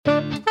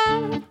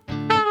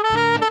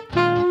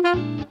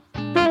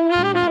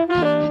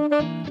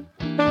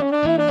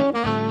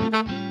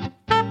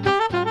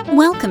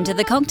to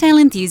the Cocktail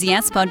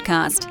Enthusiasts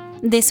podcast.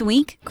 This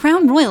week,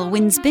 Crown Royal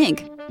wins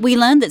big. We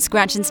learned that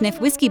scratch and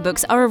sniff whiskey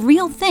books are a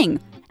real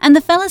thing, and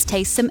the fellas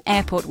taste some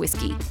airport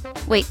whiskey.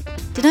 Wait,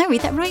 did I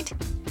read that right?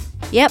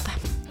 Yep,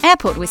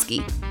 airport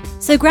whiskey.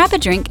 So grab a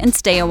drink and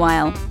stay a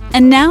while.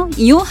 And now,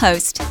 your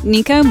host,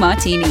 Nico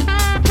Martini.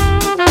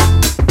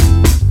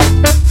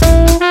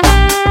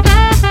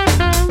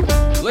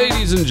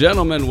 Ladies and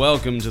gentlemen,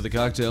 welcome to the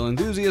Cocktail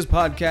Enthusiast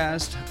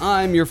Podcast.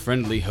 I'm your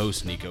friendly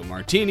host, Nico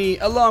Martini,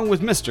 along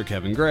with Mr.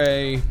 Kevin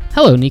Gray.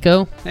 Hello,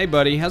 Nico. Hey,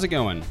 buddy. How's it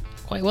going?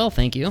 Quite well,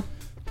 thank you.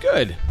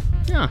 Good.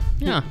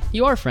 Yeah.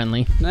 You are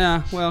friendly.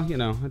 Nah, well, you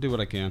know, I do what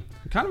I can.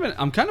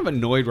 I'm kind of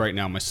annoyed right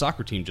now. My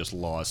soccer team just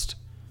lost.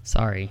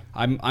 Sorry.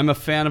 I'm a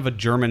fan of a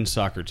German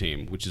soccer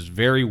team, which is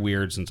very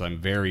weird since I'm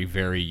very,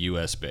 very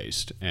U.S.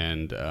 based,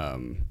 and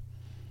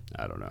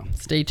I don't know.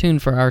 Stay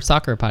tuned for our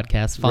soccer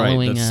podcast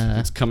following. Right,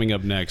 that's coming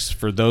up next.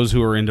 For those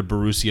who are into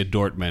Borussia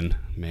Dortmund,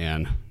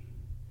 man,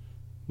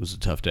 it was a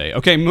tough day.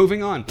 Okay,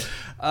 moving on.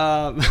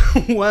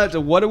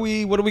 What do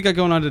we got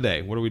going on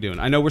today? What are we doing?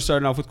 I know we're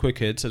starting off with quick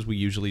hits as we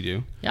usually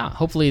do. Yeah,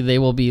 hopefully they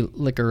will be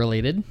liquor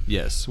related.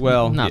 Yes,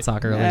 well, not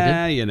soccer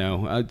related. You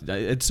know,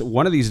 it's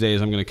one of these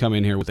days I'm going to come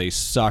in here with a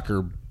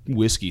soccer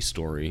whiskey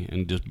story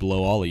and just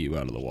blow all of you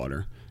out of the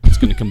water. It's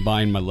going to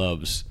combine my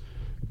loves,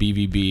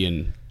 BVB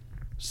and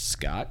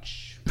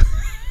Scotch.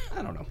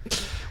 I don't know.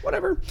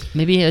 Whatever.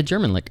 Maybe a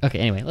German liquor. Okay,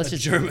 anyway, let's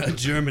just... A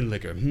German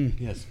liquor.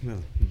 Yes, well,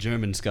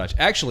 German Scotch.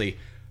 Actually,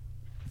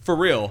 for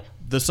real,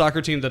 the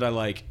soccer team that I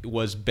like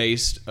was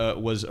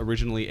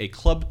originally a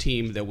club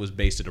team that was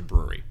based at a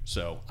brewery.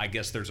 So I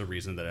guess there's a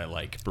reason that I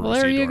like Borussia Well,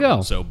 there you Dortmund.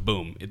 go. So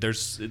boom,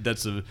 that's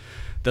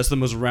the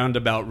most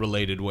roundabout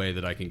related way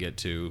that I can get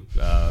to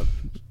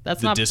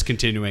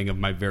discontinuing of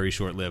my very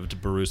short-lived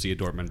Borussia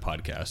Dortmund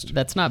podcast.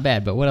 That's not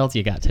bad, but what else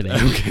you got today?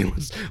 Okay,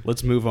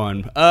 let's move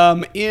on.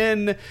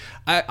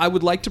 I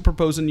would like to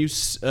propose a new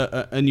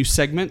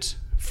segment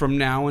from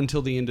now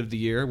until the end of the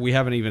year. We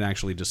haven't even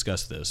actually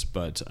discussed this,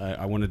 but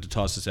I wanted to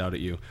toss this out at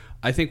you.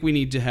 I think we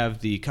need to have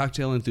the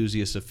Cocktail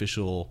Enthusiast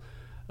official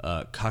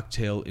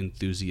Cocktail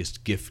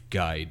Enthusiast gift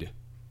guide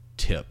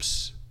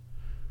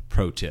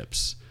pro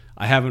tips.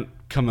 I haven't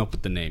come up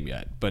with the name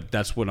yet, but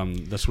that's what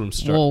I'm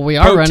starting. Well, we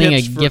are running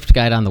a gift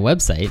guide on the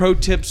website. Pro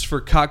tips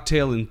for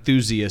cocktail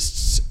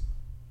enthusiasts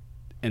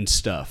and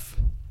stuff.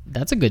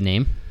 That's a good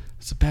name.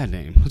 It's a bad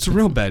name. It's a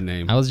real bad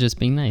name. I was just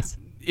being nice.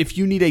 If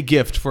you need a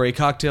gift for a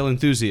cocktail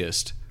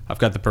enthusiast, I've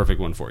got the perfect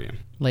one for you.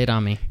 Lay it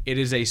on me. It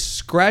is a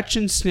scratch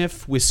and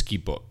sniff whiskey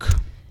book.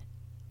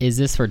 Is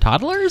this for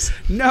toddlers?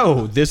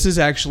 No, this is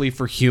actually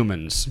for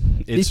humans.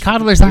 These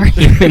toddlers are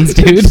humans,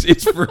 dude.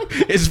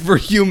 It's for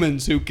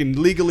humans who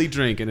can legally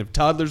drink, and if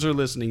toddlers are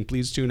listening,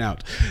 please tune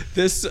out.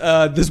 This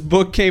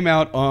book came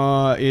out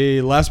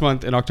last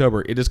month in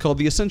October. It is called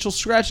The Essential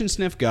Scratch and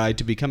Sniff Guide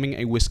to Becoming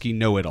a Whiskey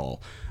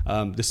Know-It-All.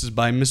 This is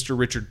by Mr.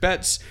 Richard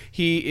Betts.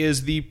 He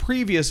is the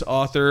previous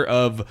author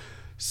of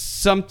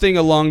something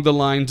along the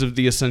lines of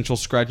The Essential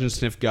Scratch and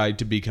Sniff Guide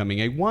to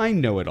Becoming a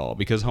Wine Know-It-All,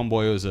 because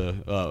homeboy was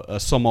a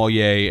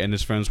sommelier, and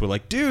his friends were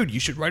like, dude, you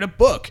should write a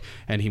book.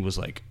 And he was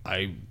like,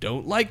 I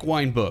don't like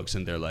wine books.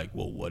 And they're like,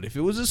 well, what if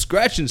it was a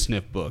scratch and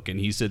sniff book? And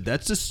he said,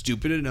 that's a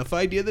stupid enough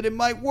idea that it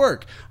might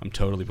work. I'm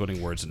totally putting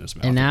words in his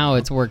mouth. And now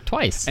it's worked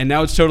twice. And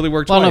now it's totally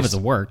worked well, twice. I don't know if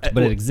it's worked,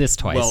 but it exists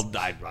twice. Well,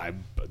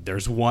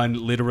 there's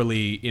one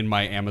literally in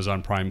my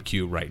Amazon Prime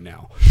queue right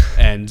now,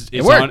 and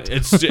it worked.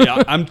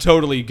 I'm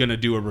totally gonna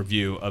do a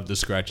review of the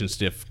Scratch and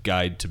Sniff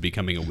Guide to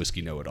Becoming a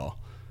Whiskey Know-It-All.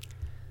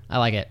 I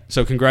like it.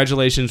 So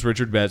congratulations,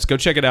 Richard Betts. Go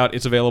check it out.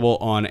 It's available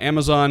on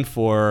Amazon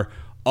for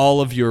all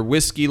of your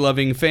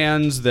whiskey-loving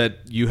fans that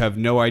you have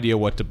no idea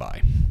what to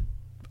buy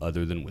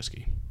other than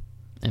whiskey.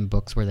 And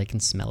books where they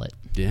can smell it.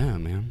 Yeah,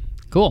 man.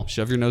 Cool.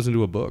 Shove your nose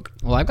into a book.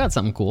 Well, I've got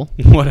something cool.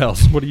 What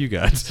else? What do you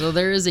got? So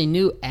there is a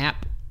new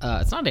app.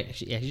 It's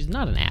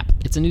not an app.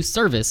 It's a new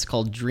service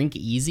called Drink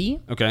Easy.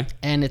 Okay.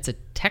 And it's a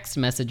text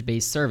message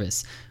based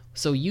service.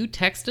 So you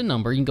text a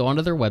number. You can go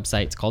onto their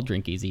website. It's called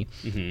Drink Easy.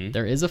 Mm-hmm.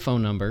 There is a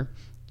phone number.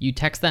 You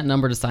text that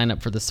number to sign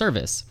up for the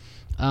service.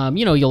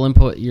 You'll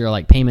input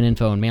your payment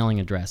info and mailing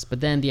address.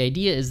 But then the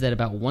idea is that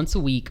about once a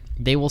week,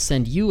 they will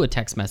send you a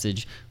text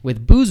message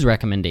with booze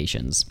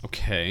recommendations.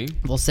 Okay.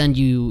 They'll send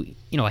you,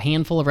 a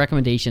handful of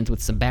recommendations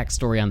with some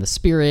backstory on the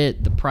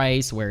spirit, the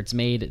price, where it's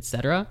made,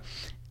 etc.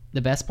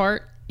 The best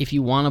part, if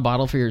you want a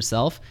bottle for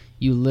yourself,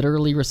 you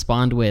literally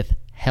respond with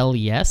hell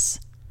yes,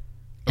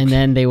 and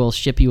then they will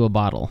ship you a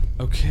bottle.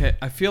 Okay,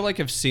 I feel like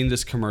I've seen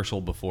this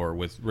commercial before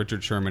with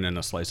Richard Sherman and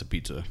a slice of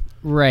pizza.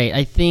 Right,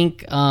 I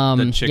think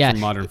the chick from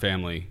Modern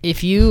Family.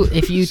 If you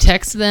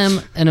text them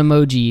an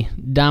emoji,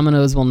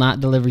 Domino's will not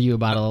deliver you a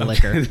bottle of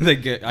liquor. I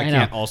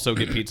can't also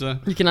get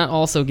pizza? You cannot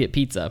also get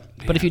pizza.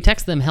 Man. But if you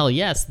text them hell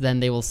yes, then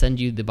they will send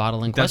you the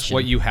bottle in question. That's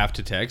what you have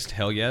to text,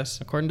 hell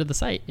yes? According to the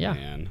site, yeah.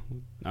 Man.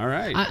 All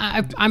right.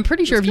 I'm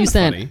pretty sure if you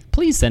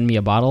please send me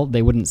a bottle,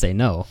 they wouldn't say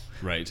no.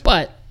 Right.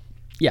 But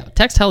yeah,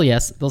 text hell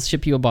yes. They'll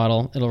ship you a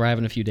bottle. It'll arrive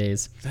in a few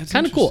days. That's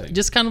kind of cool.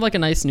 Just kind of like a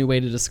nice new way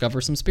to discover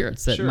some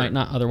spirits that might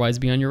not otherwise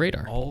be on your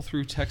radar. All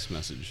through text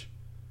message.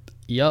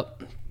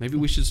 Yep. Maybe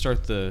we should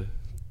start the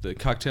the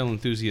Cocktail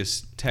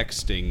Enthusiast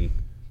texting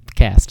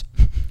Cast.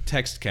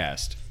 text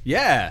cast.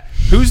 Yeah.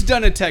 Who's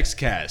done a text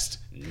cast?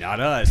 Not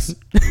us.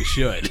 We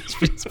should.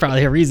 It's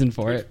probably a reason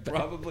for it.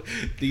 Probably.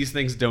 These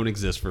things don't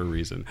exist for a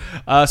reason.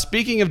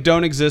 Speaking of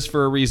don't exist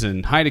for a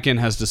reason, Heineken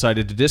has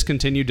decided to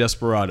discontinue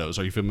Desperados.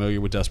 Are you familiar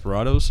with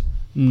Desperados?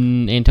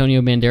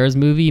 Antonio Banderas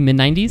movie,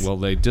 mid-90s? Well,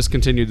 they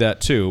discontinued that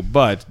too.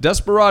 But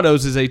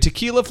Desperados is a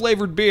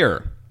tequila-flavored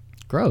beer.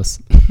 Gross.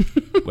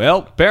 Well,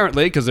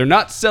 apparently, because they're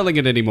not selling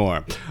it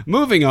anymore.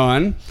 Moving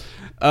on.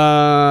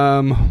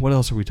 What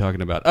else are we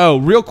talking about? Oh,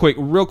 real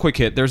quick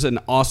hit. There's an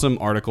awesome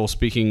article.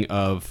 Speaking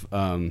of,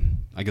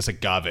 I guess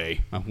agave,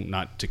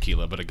 not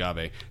tequila, but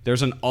agave.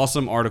 There's an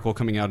awesome article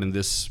coming out in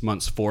this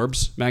month's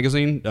Forbes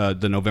magazine,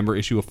 the November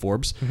issue of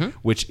Forbes,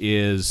 which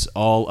is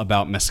all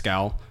about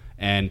mezcal.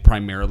 And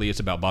primarily it's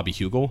about Bobby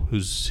Hugel,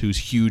 who's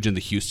huge in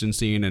the Houston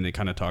scene. And it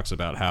kind of talks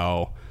about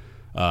how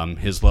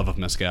his love of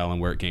mezcal and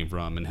where it came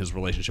from and his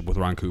relationship with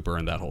Ron Cooper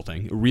and that whole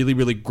thing. Really,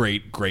 really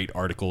great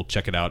article.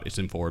 Check it out. It's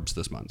in Forbes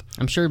this month.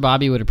 I'm sure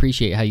Bobby would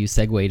appreciate how you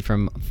segued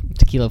from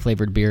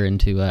tequila-flavored beer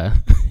into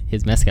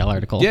his mezcal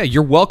article. Yeah,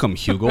 you're welcome,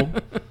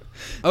 Hugel.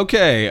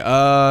 Okay.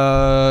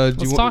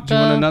 Do you want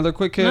another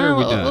quick hit, or are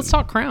we done? Let's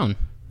talk Crown.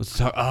 Let's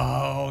talk.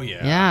 Oh,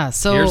 yeah. Yeah,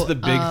 so here's the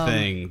big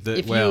thing.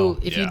 If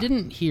you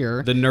didn't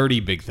hear... The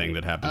nerdy big thing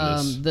that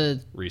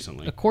happened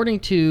recently. According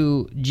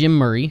to Jim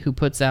Murray, who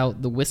puts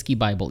out the Whiskey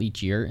Bible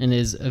each year and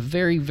is a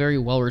very, very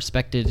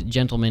well-respected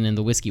gentleman in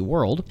the whiskey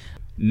world.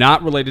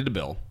 Not related to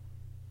Bill.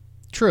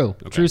 True.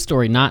 Okay. True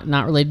story. Not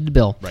related to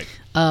Bill. Right.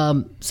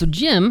 So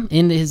Jim,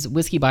 in his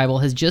Whiskey Bible,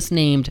 has just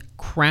named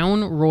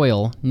Crown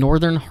Royal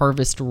Northern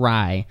Harvest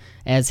Rye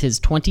as his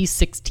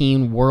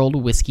 2016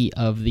 World Whiskey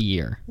of the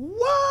Year.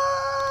 What?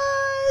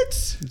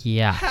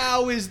 Yeah.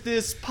 How is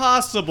this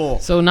possible?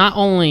 So not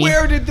only...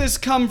 Where did this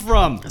come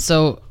from?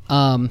 So,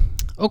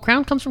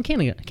 Crown comes from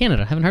Canada.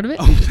 Haven't heard of it?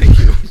 Oh, thank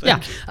you.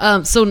 Thank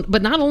you.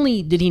 But not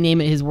only did he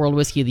name it his World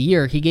Whiskey of the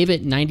Year, he gave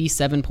it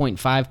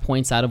 97.5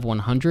 points out of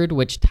 100,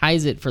 which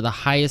ties it for the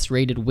highest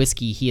rated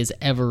whiskey he has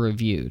ever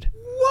reviewed.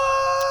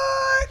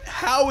 What?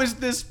 How is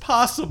this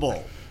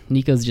possible?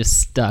 Nico's just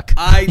stuck.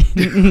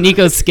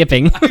 Nico's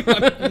skipping.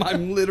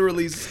 I'm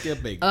literally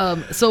skipping.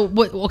 So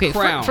what? Okay.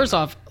 Crown. First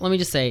off, let me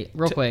just say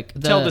real quick.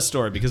 Tell the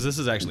story, because this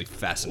is actually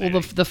fascinating.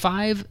 Well, the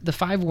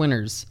five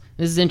winners.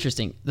 This is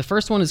interesting. The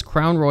first one is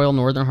Crown Royal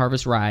Northern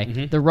Harvest Rye.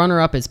 Mm-hmm. The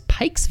runner-up is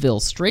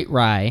Pikesville Straight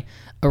Rye,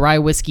 a rye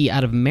whiskey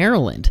out of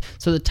Maryland.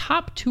 So the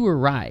top two are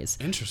ryes.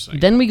 Interesting.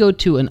 Then we go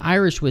to an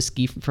Irish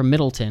whiskey from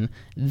Middleton.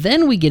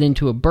 Then we get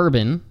into a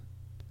bourbon.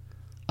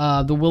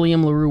 The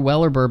William LaRue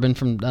Weller bourbon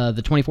from the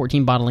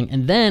 2014 bottling,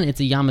 and then it's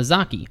a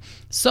Yamazaki.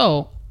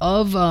 So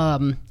of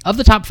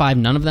the top five,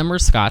 none of them are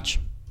Scotch,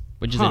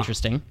 which is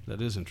interesting.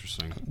 That is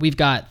interesting. We've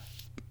got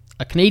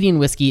a Canadian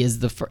whiskey as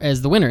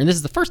the winner, and this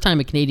is the first time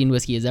a Canadian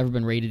whiskey has ever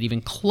been rated even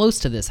close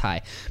to this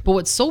high. But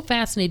what's so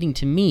fascinating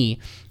to me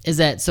is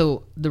that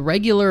the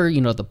regular,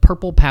 the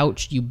purple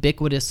pouch,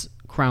 ubiquitous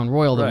Crown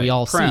Royal that we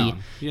all see,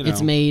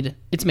 it's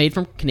made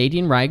from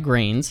Canadian rye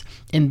grains,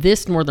 and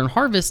this Northern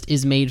Harvest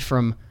is made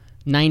from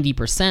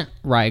 90%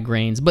 rye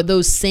grains, but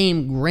those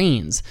same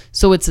grains.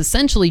 So it's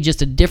essentially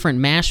just a different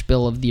mash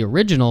bill of the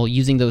original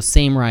using those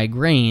same rye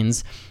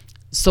grains.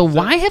 So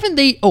why haven't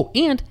they... Oh,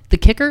 and the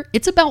kicker,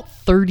 it's about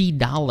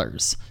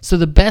 $30. So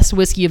the best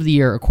whiskey of the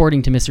year,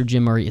 according to Mr.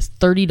 Jim Murray, is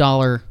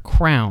 $30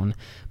 Crown.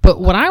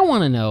 But what I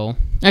want to know...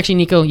 Actually,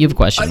 Nico, you have a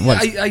question.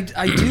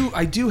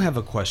 I do have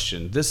a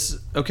question.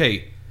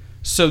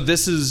 So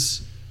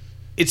it's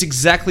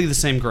exactly the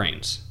same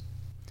grains.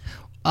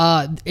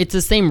 It's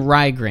the same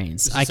rye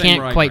grains. I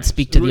can't quite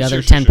speak to the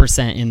other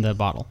 10% in the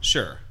bottle.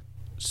 Sure.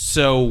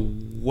 So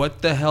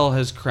what the hell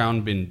has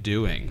Crown been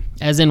doing?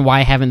 As in,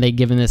 why haven't they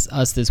given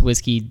us this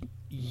whiskey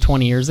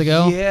 20 years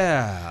ago?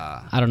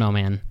 Yeah. I don't know,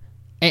 man.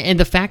 And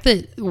the fact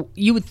that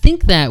you would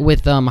think that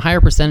with a higher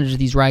percentage of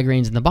these rye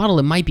grains in the bottle,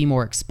 it might be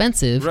more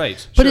expensive.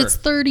 Right. But it's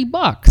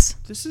 $30.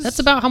 That's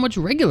about how much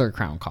regular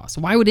Crown costs.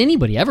 Why would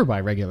anybody ever buy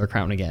regular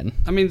Crown again?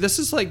 I mean, this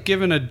is like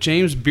giving a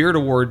James Beard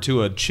Award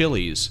to a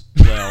Chili's.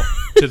 Well,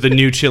 to the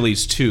new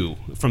Chili's 2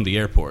 from the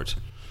airport.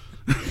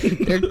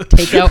 Their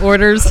takeout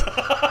orders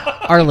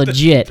are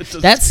legit.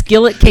 That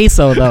skillet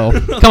queso, though.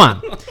 Come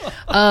on.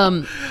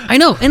 I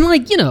know. And,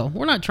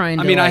 we're not trying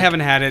to... I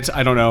haven't had it.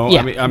 I don't know.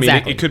 Yeah,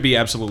 exactly. It could be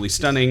absolutely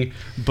stunning,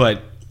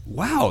 but...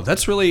 Wow,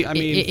 that's really,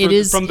 it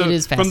is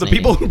fascinating. From the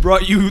people who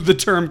brought you the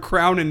term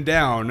Crown and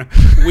Down,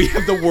 we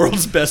have the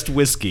world's best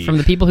whiskey. From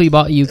the people who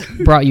brought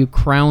you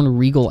Crown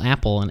Regal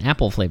Apple and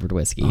apple-flavored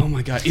whiskey. Oh,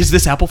 my God. Is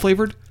this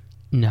apple-flavored?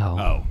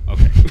 No. Oh,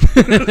 okay.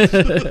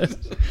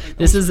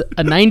 This is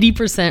a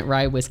 90%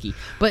 rye whiskey.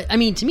 But, to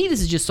me,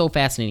 this is just so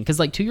fascinating. Because,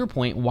 to your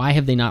point, why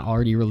have they not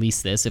already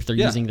released this if they're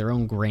using their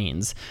own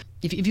grains?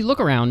 If you look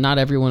around, not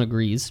everyone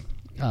agrees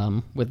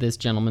with this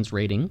gentleman's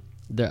rating.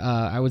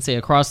 I would say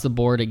across the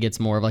board, it gets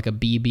more of like a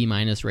B-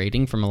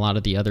 rating from a lot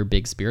of the other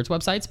big spirits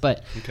websites.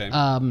 But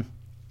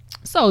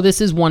So this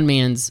is one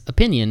man's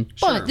opinion,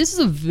 but Sure. this is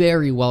a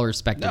very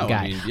well-respected No, I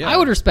guy. mean, yeah. I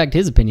would respect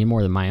his opinion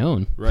more than my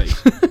own. Right.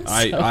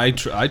 I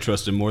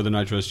trust him more than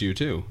I trust you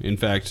too. In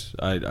fact,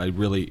 I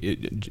really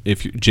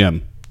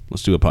Jim,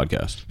 let's do a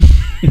podcast.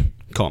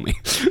 Call me.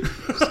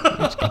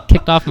 I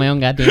kicked off my own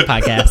goddamn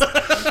podcast.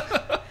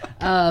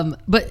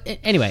 But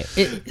anyway,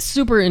 it's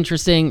super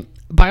interesting.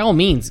 By all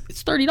means,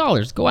 it's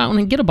 $30. Go out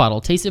and get a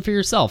bottle. Taste it for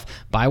yourself.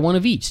 Buy one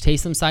of each.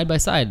 Taste them side by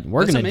side.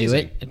 We're That's going to do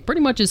amazing. it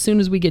pretty much as soon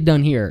as we get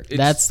done here.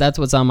 That's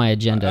what's on my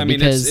agenda. I mean,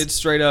 because it's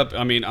straight up.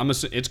 I mean,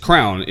 it's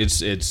Crown.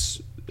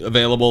 It's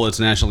available. It's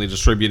nationally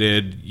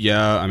distributed.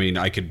 Yeah. I mean,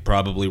 I could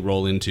probably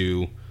roll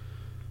into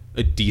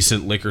a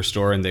decent liquor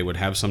store and they would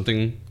have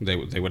something. They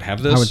would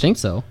have this. I would think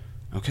so.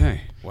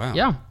 Okay. Wow.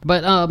 Yeah,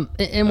 but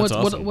and That's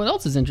awesome. what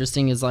else is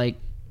interesting is like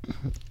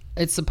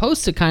it's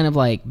supposed to kind of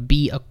like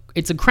be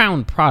it's a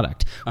Crown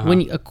product.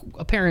 When you,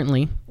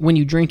 apparently when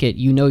you drink it,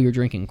 you know you're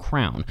drinking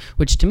Crown,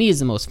 which to me is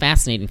the most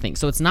fascinating thing.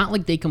 So it's not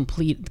like they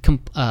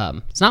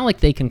it's not like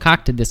they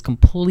concocted this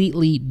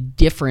completely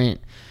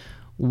different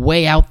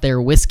way out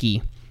there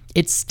whiskey.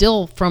 It's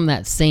still from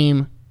that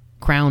same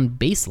Crown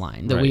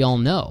baseline that we Right. all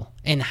know,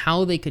 and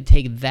how they could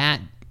take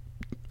that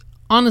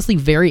honestly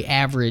very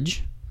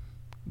average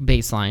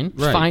baseline,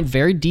 Right. find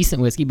very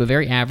decent whiskey, but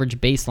very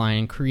average baseline,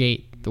 and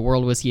create the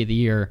World Whiskey of the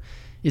Year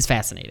is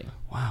fascinating.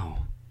 Wow.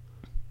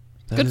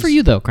 That Good is- for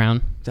you, though,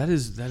 Crown. That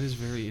is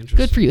very interesting.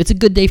 Good for you. It's a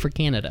good day for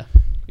Canada.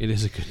 It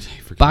is a good day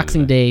for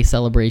Boxing Canada. Day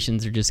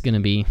celebrations are just going to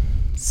be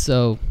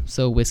so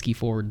whiskey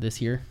forward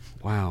this year.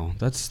 Wow,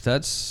 that's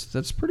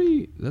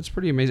pretty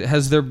amazing.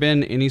 Has there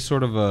been any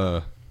sort of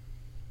a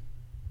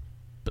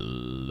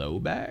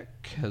blowback?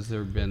 Has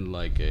there been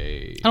like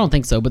a I don't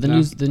think so, but the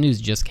No.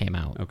 news just came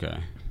out. Okay,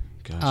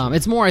 gotcha.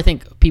 It's more, I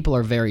think people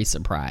are very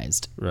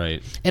surprised,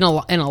 Right. and a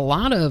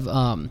lot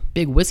of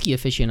big whiskey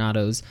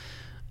aficionados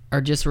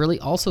are just really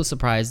also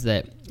surprised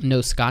that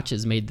no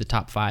scotches made the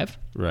top 5.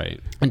 Right.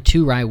 And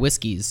 2 rye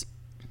whiskeys,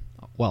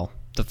 well,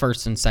 the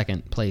first and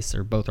second place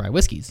are both rye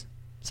whiskeys.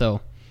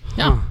 So,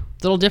 yeah,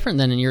 it's a little different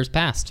than in years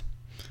past.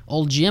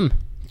 Old Jim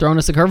throwing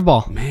us a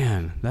curveball.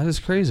 Man, that is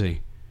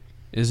crazy.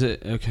 Is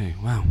it okay?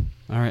 Wow.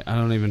 All right. I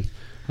don't even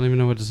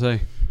know what to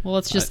say. Well,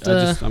 let's just,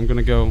 I'm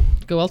gonna go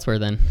go elsewhere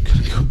then.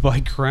 buy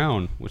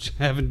Crown, which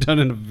I haven't done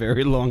in a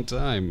very long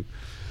time,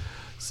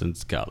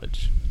 since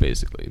college,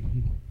 basically.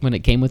 When it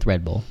came with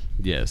Red Bull,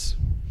 Yes,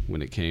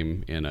 when it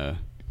came in a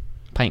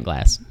pint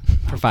glass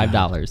for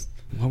 $5.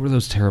 what were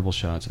those terrible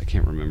shots? I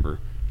can't remember.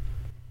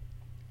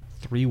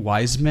 3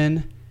 Wise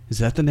Men. Is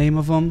that the name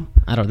of them?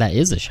 I don't. That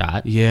is a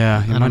shot.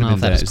 Yeah, it I might don't know have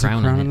if been that is Is there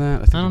Crown, Crown in in it.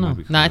 that? I don't know.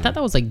 No, I thought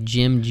that was like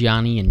Jim,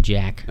 Johnny, and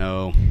Jack.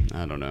 Oh,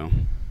 I don't know.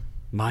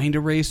 Mind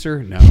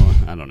Eraser? No,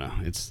 I don't know.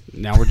 It's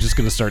now we're just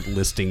gonna start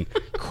listing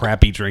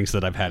crappy drinks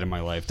that I've had in my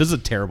life. This is a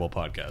terrible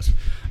podcast.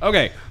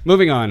 Okay,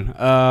 moving on.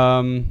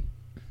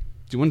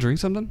 Do you want to drink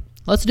something?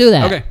 Let's do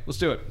that. Okay, let's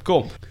do it.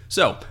 Cool.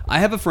 So, I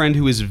have a friend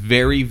who is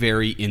very,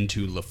 very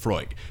into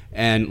Laphroaig.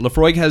 And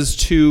Laphroaig has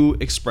 2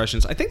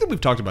 expressions. I think that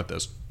we've talked about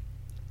this.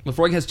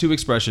 Laphroaig has 2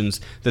 expressions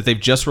that they've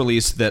just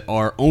released that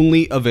are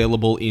only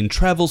available in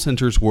travel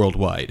centers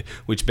worldwide,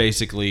 which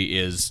basically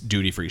is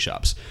duty-free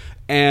shops.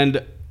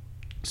 And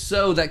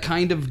so that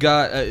kind of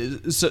got...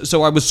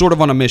 So I was sort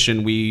of on a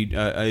mission.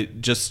 I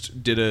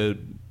just did a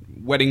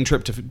wedding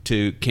trip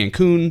to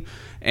Cancun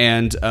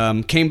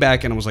and came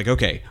back and I was like,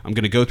 okay, I'm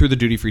going to go through the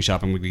duty-free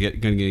shop. I'm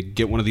going to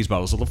get one of these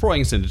bottles of Laphroaig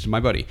and send it to my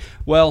buddy.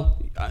 Well,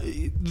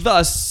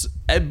 thus,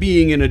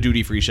 being in a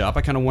duty-free shop,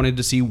 I kind of wanted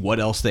to see what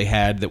else they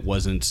had that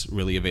wasn't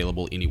really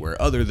available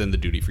anywhere other than the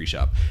duty-free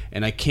shop.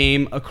 And I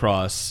came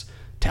across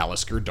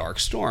Talisker Dark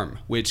Storm,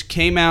 which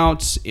came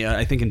out,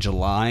 I think, in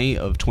July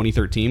of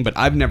 2013, but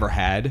I've never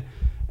had.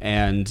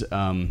 And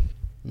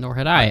Nor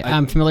had I.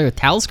 I'm familiar with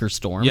Talisker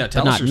Storm. yeah, but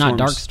Talisker not Storm's-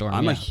 Dark Storm.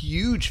 I'm yeah. a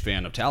huge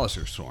fan of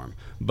Talisker Storm,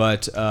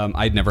 but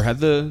I'd never had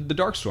the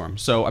Dark Storm.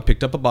 So I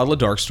picked up a bottle of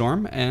Dark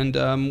Storm, and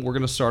we're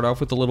going to start off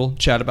with a little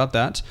chat about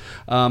that.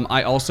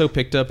 I also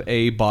picked up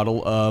a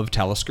bottle of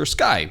Talisker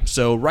Sky.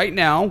 So right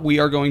now we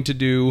are going to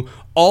do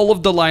all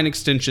of the line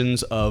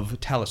extensions of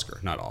Talisker.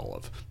 Not all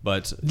of,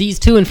 but These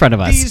 2 in front of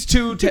us. these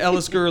 2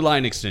 Talisker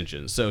line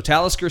extensions. So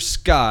Talisker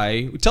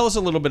Sky. Tell us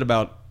a little bit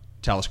about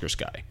Talisker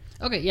Sky.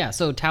 Okay, yeah.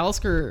 So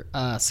Talisker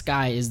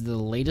Sky is the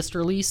latest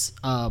release.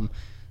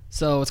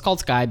 So it's called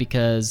Sky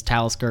because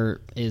Talisker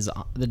is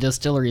the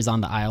distillery is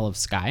on the Isle of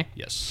Skye.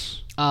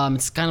 Yes.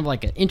 It's kind of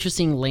like an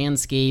interesting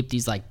landscape.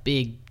 These like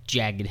big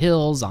jagged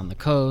hills on the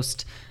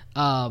coast.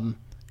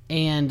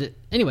 And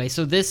anyway,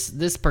 so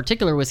this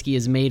particular whiskey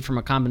is made from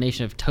a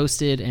combination of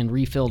toasted and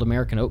refilled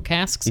American oak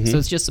casks. So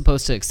it's just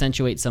supposed to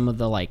accentuate some of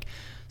the like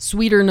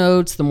sweeter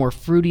notes, the more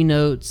fruity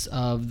notes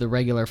of the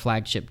regular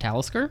flagship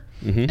Talisker,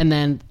 and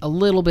then a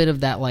little bit of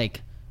that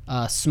like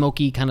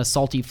smoky kind of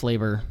salty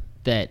flavor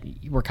that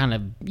we're kind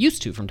of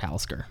used to from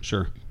Talisker.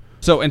 Sure.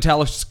 So, and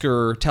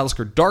Talisker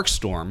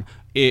Darkstorm,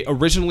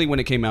 originally when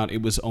it came out,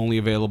 it was only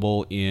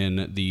available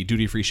in the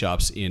duty-free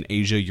shops in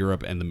Asia,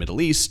 Europe, and the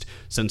Middle East.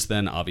 Since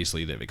then,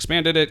 obviously, they've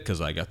expanded it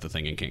because I got the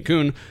thing in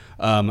Cancun.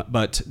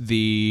 But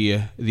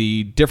the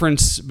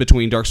difference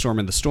between Darkstorm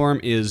and the Storm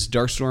is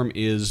Darkstorm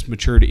is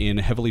matured in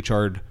heavily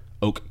charred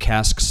oak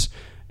casks,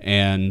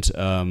 and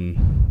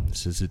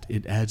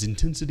it adds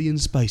intensity and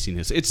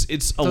spiciness.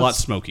 It's a lot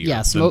smokier.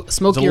 Yeah, smokier. It's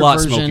a lot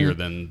smokier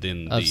than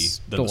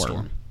the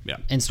Storm. Yeah.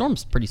 And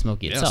Storm's pretty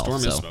smoky itself.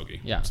 Storm is smoky.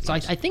 Yeah. It's So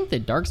nice. I think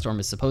that Darkstorm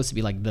is supposed to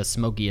be like the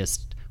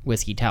smokiest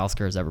whiskey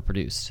Talisker has ever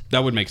produced.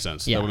 That would make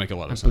sense. Yeah. That would make a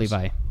lot of sense.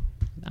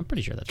 I'm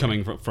pretty sure that's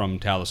Coming from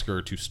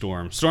Talisker to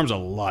Storm. Storm's a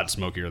lot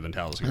smokier than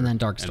Talisker. And then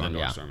Darkstorm, And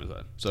then yeah. Darkstorm is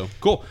that. So,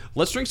 cool.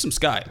 Let's drink some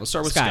Sky. Let's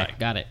start with Sky. Sky.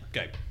 Got it.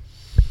 Okay.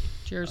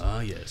 Cheers.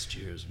 Yes.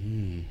 Cheers.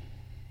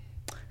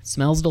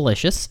 Smells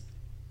delicious.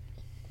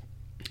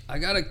 I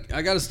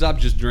gotta stop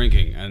just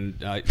drinking.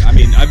 And I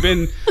mean, I've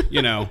been,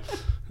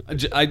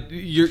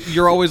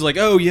 you're always like,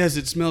 oh, yes,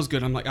 it smells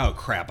good. I'm like, oh,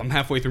 crap. I'm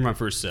halfway through my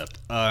first sip.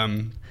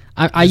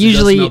 I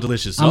usually It does smell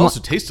delicious. It also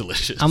tastes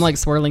delicious. I'm like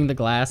swirling the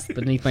glass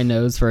beneath my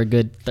nose for a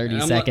good 30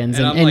 And I'm seconds,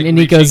 like- and, I'm like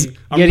Nico's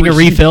I'm getting a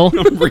reaching- refill.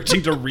 I'm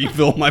reaching to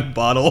refill my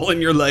bottle,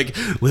 and you're like,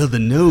 well, the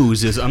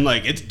nose is. I'm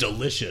like, it's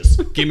delicious.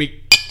 Give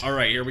me. All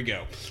right, here we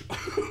go.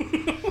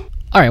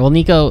 All right, well,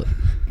 Nico,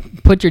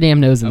 put your damn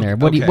nose in there.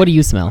 What do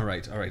you smell? All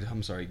right.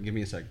 I'm sorry. Give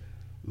me a sec.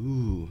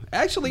 Ooh,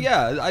 actually,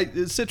 yeah,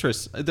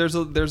 citrus. There's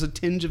a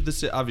tinge of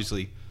the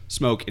obviously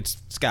smoke. It's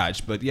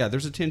Scotch, but yeah,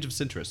 there's a tinge of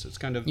citrus. It's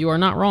kind of. You are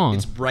not wrong.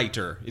 It's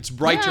brighter. It's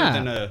brighter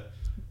Yeah. than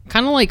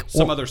Kind of like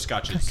some other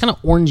scotches. kind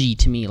of orangey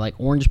to me, like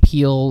orange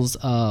peels.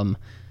 Yeah,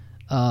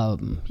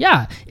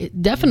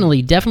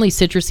 definitely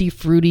citrusy,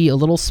 fruity, a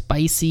little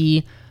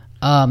spicy.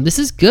 This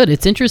is good.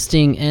 It's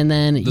interesting, and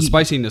then The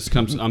spiciness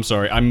comes. I'm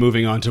sorry. I'm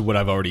moving on to what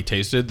I've already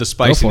tasted. The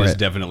spiciness it.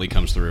 definitely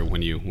comes through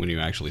when you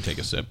actually take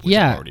a sip. Which I've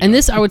yeah, already and done.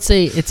 this I would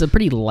say it's a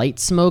pretty light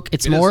smoke.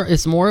 It's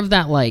more of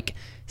that like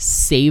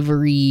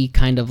savory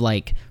kind of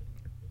like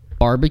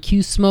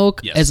barbecue smoke,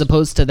 Yes. as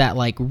opposed to that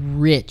like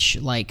rich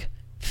like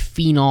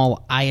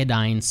phenol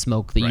iodine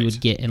smoke that you Right.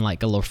 would get in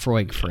like a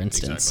Lafroig, for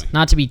instance. exactly.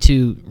 Not to be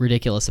too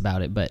ridiculous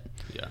about it, but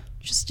Yeah.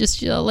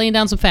 just laying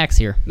down some facts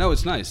here. No,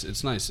 it's nice.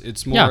 It's nice.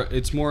 It's more. Yeah.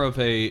 It's more of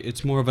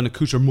an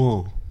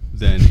accoutrement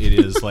than it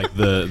is like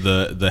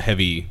the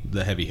heavy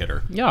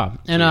hitter. Yeah,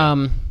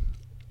 and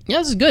yeah,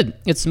 this is good.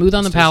 It's smooth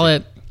on the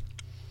palate.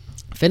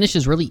 Finish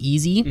is really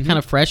easy, kind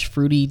of fresh,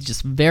 fruity,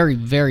 just very,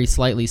 very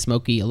slightly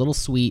smoky, a little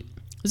sweet.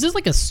 This is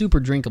like a super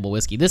drinkable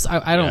whiskey. This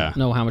I don't Yeah.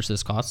 know how much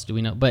this costs. Do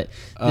we know? But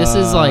this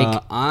is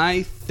like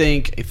I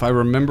think if I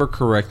remember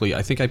correctly,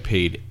 I think I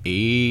paid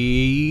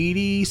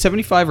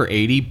 75 or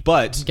 80,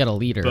 but you get a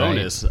liter.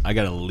 bonus, I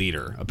got a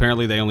liter.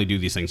 Apparently they only do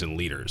these things in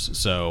liters.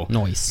 So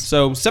Nice.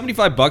 So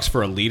 $75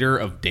 for a liter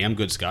of damn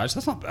good scotch,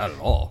 that's not bad at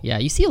all. Yeah,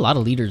 you see a lot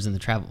of liters in the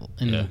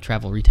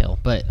travel retail,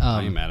 but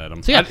I am mad at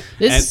them. So yeah,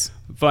 this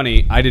and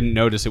funny, I didn't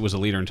notice it was a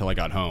liter until I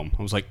got home.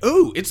 I was like,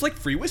 "Ooh, it's like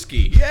free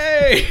whiskey!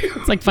 Yay!"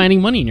 it's like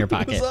finding money in your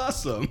pocket. It's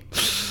awesome.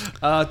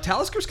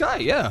 Talisker Sky,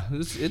 yeah,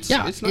 it's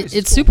Yeah, it's nice.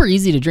 it's cool. super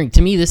easy to drink.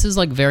 To me, this is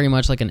like very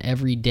much like an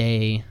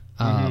everyday,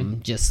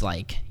 just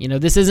like,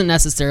 this isn't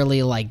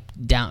necessarily like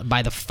down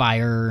by the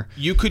fire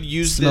You could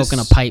use smoking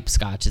this. a pipe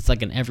scotch. It's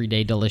like an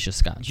everyday delicious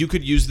scotch. You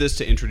could use this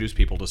to introduce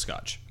people to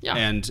scotch, Yeah.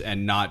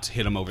 and not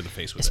hit them over the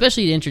face with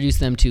Especially to introduce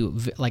them to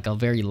like a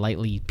very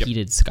lightly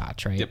peated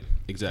scotch, right? Yep,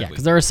 exactly. Yeah,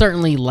 because there are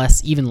certainly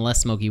even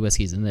less smoky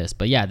whiskeys than this.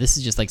 But yeah, this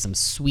is just like some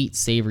sweet,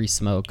 savory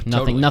smoke.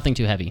 Nothing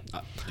too heavy.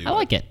 Dude, I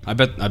like it. I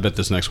bet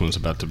this next one's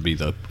about to be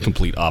the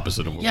complete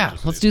opposite of what we Yeah,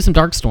 just let's did. do some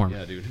Darkstorm.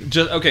 Yeah, dude.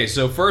 Okay,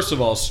 so first of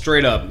all,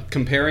 straight up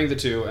comparing the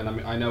two, and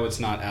I know it's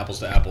not apples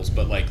to apples,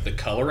 but like the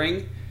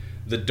coloring,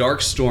 the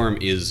Darkstorm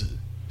is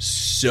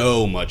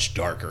so much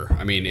darker.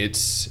 I mean,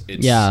 it's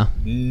Yeah.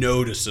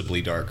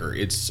 noticeably darker.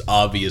 It's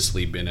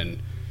obviously been in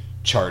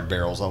charred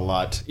barrels a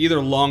lot, either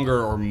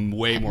longer or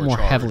way more charred.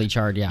 heavily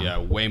charred, yeah. Yeah,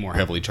 way more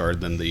heavily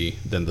charred than the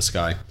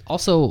Sky.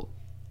 Also,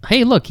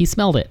 hey, look, he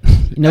smelled it.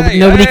 Nobody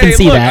can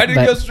see look, that. I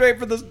didn't but go straight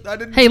for this.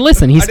 Hey,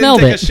 listen, he smelled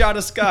I didn't it. take a shot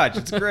of scotch.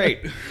 It's great.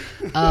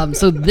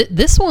 So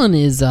this one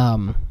is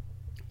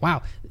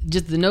wow.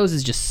 Just the nose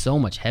is just so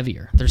much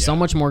heavier. There's so Yeah.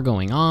 much more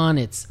going on.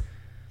 It's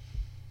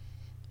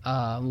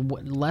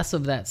less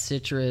of that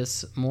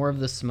citrus, more of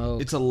the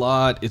smoke. It's a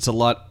lot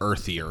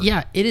earthier.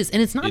 Yeah, it is,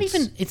 and it's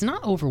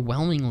not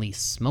overwhelmingly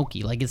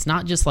smoky. Like it's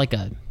not just like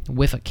a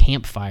whiff of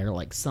campfire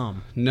like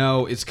some.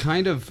 No, it's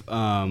kind of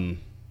oh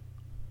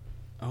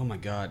my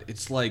god,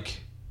 it's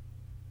like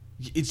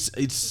it's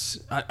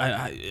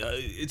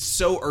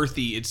so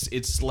earthy.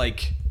 It's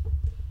like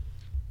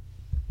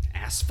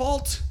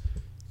asphalt.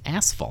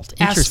 Asphalt.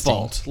 Interesting.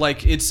 Asphalt.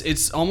 Like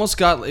it's almost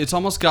got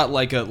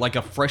like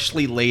a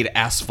freshly laid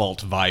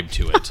asphalt vibe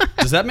to it.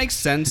 Does that make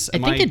sense? I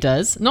think it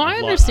does. No, I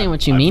understand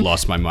what you mean. I've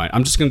lost my mind.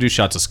 I'm just gonna do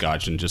shots of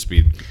scotch and just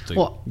be the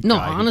Well, no,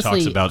 guy who honestly-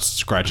 talks about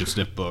scratch and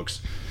sniff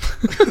books.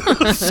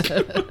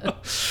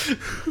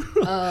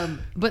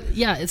 But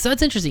yeah, so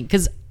that's interesting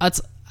because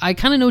I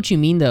kind of know what you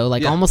mean though.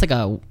 Like Yeah. almost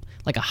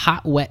like a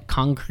hot, wet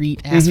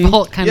concrete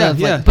asphalt kind of.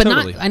 Yeah, Like, but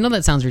totally. not. I know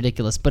that sounds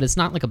ridiculous, but it's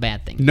not like a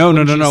bad thing. No.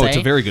 Wouldn't you It's say?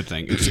 a very good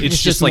thing. It's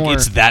just just like more-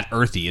 it's that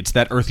earthy. It's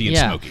that earthy and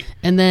smoky.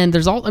 And then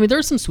there's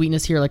there's some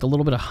sweetness here, like a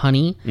little bit of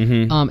honey.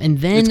 And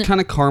then It's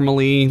kind of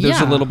caramely. There's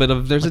a little bit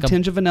of there's like a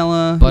tinge of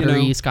vanilla,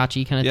 buttery,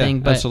 scotchy kind of Yeah, thing.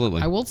 But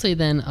absolutely. I will say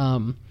then,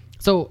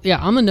 so yeah,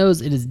 on the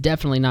nose, it is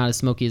definitely not as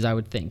smoky as I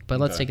would think. But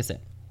let's take a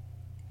sip.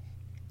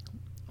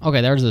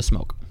 Okay, there's the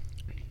smoke.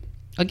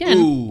 Again,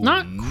 Ooh,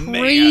 not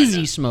man.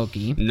 crazy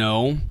smoky.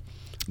 No,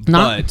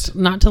 Not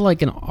to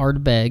like an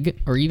Ardbeg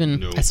or even.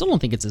 No. I still don't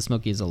think it's as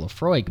smoky as a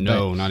Lafroig.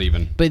 no, not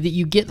even. But that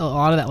you get a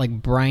lot of that like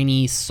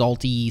briny,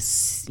 salty,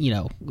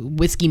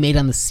 whiskey made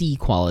on the sea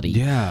quality.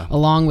 Yeah,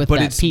 Along with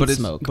that peat it's,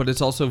 smoke. But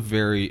it's also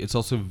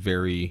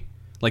very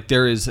like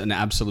there is an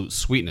absolute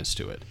sweetness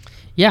to it.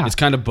 Yeah. It's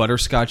kind of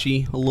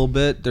butterscotchy a little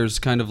bit. There's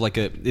kind of like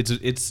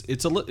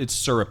it's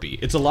syrupy.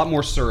 It's a lot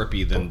more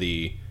syrupy than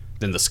the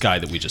Sky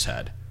that we just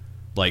had.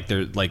 Like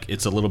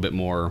it's a little bit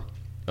more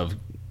of,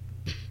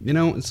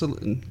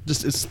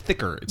 it's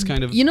thicker. It's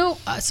kind of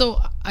So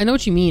I know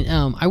what you mean.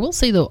 I will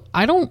say though,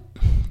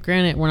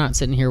 granted, we're not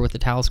sitting here with the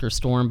Talisker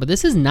Storm, but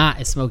this is not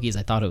as smoky as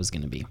I thought it was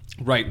going to be.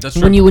 right. That's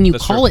true. When you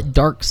That's call true. it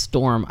Dark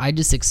Storm, I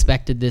just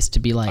expected this to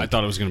be like I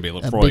thought it was going to be a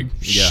a Lafroig.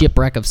 big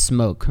shipwreck of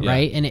smoke,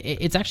 right? And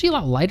it's actually a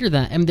lot lighter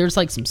than. I mean, there's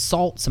like some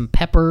salt, some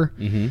pepper,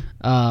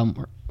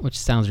 which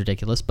sounds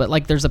ridiculous, but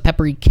like there's a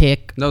peppery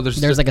kick. No,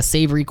 there's like a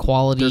savory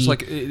quality. There's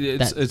like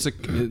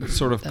it's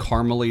sort of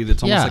caramely.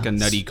 That's almost like a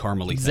nutty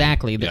caramely.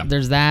 Exactly. Thing. Yeah.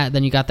 There's that.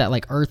 Then you got that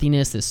like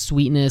earthiness, this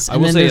sweetness. I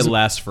will say it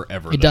lasts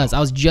forever. It does. I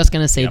was just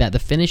gonna say that the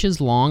finish is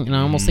long, and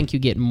I almost think you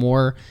get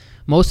more.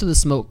 Most of the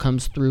smoke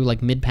comes through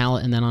like mid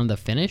palate and then on the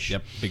finish.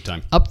 Yep, big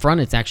time. Up front,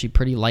 it's actually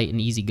pretty light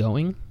and easy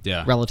going.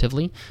 Yeah.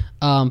 Relatively.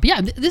 But yeah,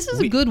 this is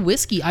a good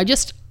whiskey. I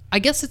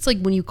guess it's like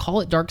when you call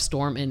it Dark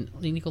Storm, and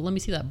Nico, let me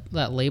see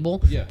that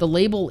label. Yeah. The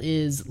label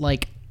is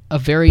like a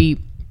very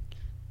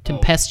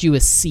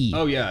tempestuous sea.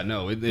 Oh yeah,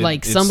 no. Like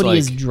it's somebody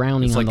is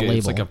drowning it's on like the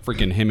It's like label. a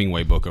freaking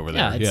Hemingway book over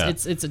there. Yeah,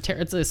 it's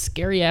a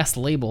scary ass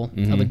label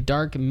of a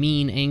dark,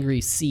 mean,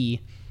 angry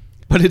sea.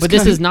 but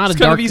This is not a kind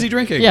dark. of easy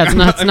drinking. Yeah,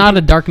 it's not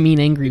a dark, mean,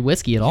 angry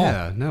whiskey at all.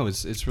 Yeah, no,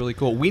 it's really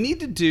cool. We need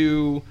to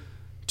do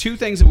two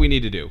things that we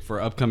need to do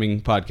for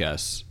upcoming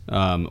podcasts.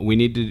 We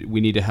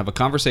need to have a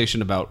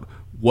conversation about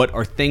what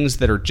are things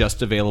that are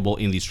just available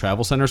in these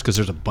travel centers, because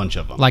there's a bunch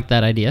of them. Like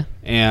that idea.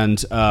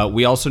 And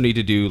we also need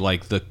to do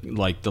like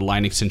the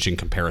line extension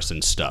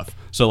comparison stuff.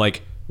 So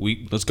like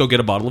let's go get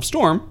a bottle of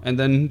Storm and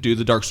then do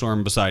the Dark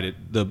Storm beside it,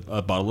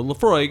 a bottle of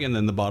Lafroig, and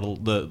then the bottle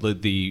the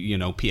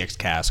PX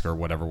cask or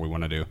whatever we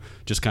want to do.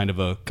 Just kind of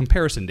a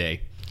comparison day.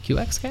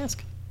 QX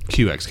cask.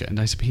 QX cask. Did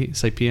I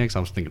say PX? I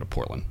was thinking of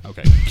Portland.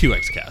 Okay,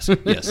 QX cask.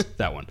 Yes,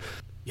 that one.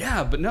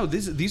 Yeah, but no,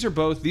 these are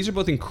both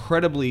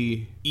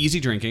incredibly easy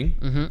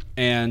drinking,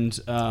 and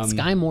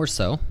Sky more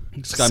so.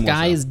 Sky more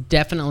so. is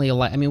definitely a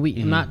light. I mean,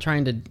 I'm not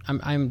trying to.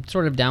 I'm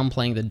sort of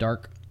downplaying the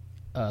Dark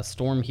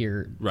Storm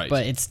here, Right.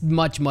 But it's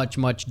much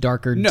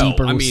darker, no,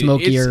 deeper, I mean,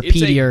 smokier, it's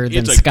peatier than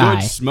it's Sky. a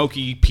good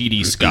smoky,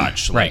 peaty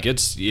Scotch. Right. Like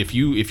it's if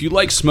you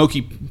like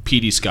smoky,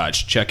 peaty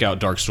Scotch, check out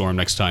Dark Storm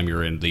next time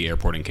you're in the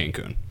airport in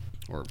Cancun.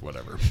 Or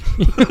whatever,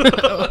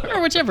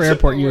 or whichever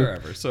airport you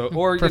wherever. So,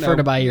 or prefer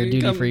to buy your come-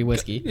 duty-free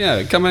whiskey.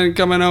 Yeah, come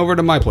in over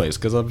to my place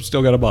because I've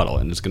still got a bottle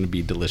and it's going to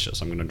be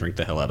delicious. I'm going to drink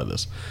the hell out of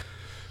this.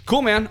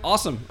 Cool, man.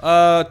 Awesome.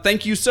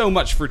 Thank you so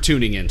much for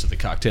tuning in to the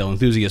Cocktail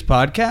Enthusiast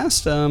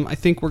podcast. I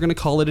think we're going to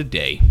call it a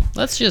day.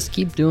 Let's just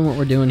keep doing what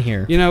we're doing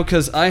here.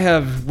 Because I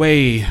have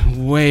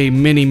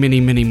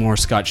many more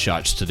Scotch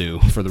shots to do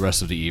for the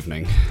rest of the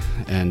evening,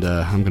 and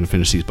I'm going to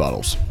finish these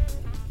bottles.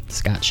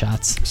 Scotch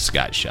shots.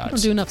 Scotch shots.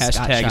 don't do enough Scotch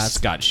Hashtag shots.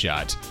 Scotch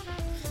shot.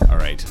 All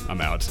right, I'm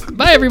out.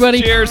 Bye,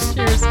 everybody. Cheers.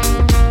 Cheers.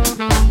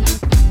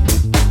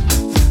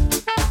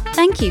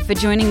 Thank you for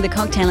joining the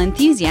Cocktail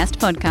Enthusiast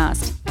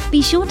podcast.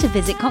 Be sure to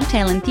visit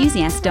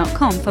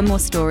cocktailenthusiast.com for more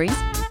stories,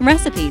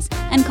 recipes,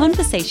 and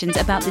conversations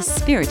about this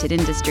spirited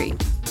industry.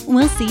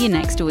 We'll see you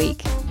next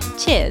week.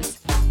 Cheers.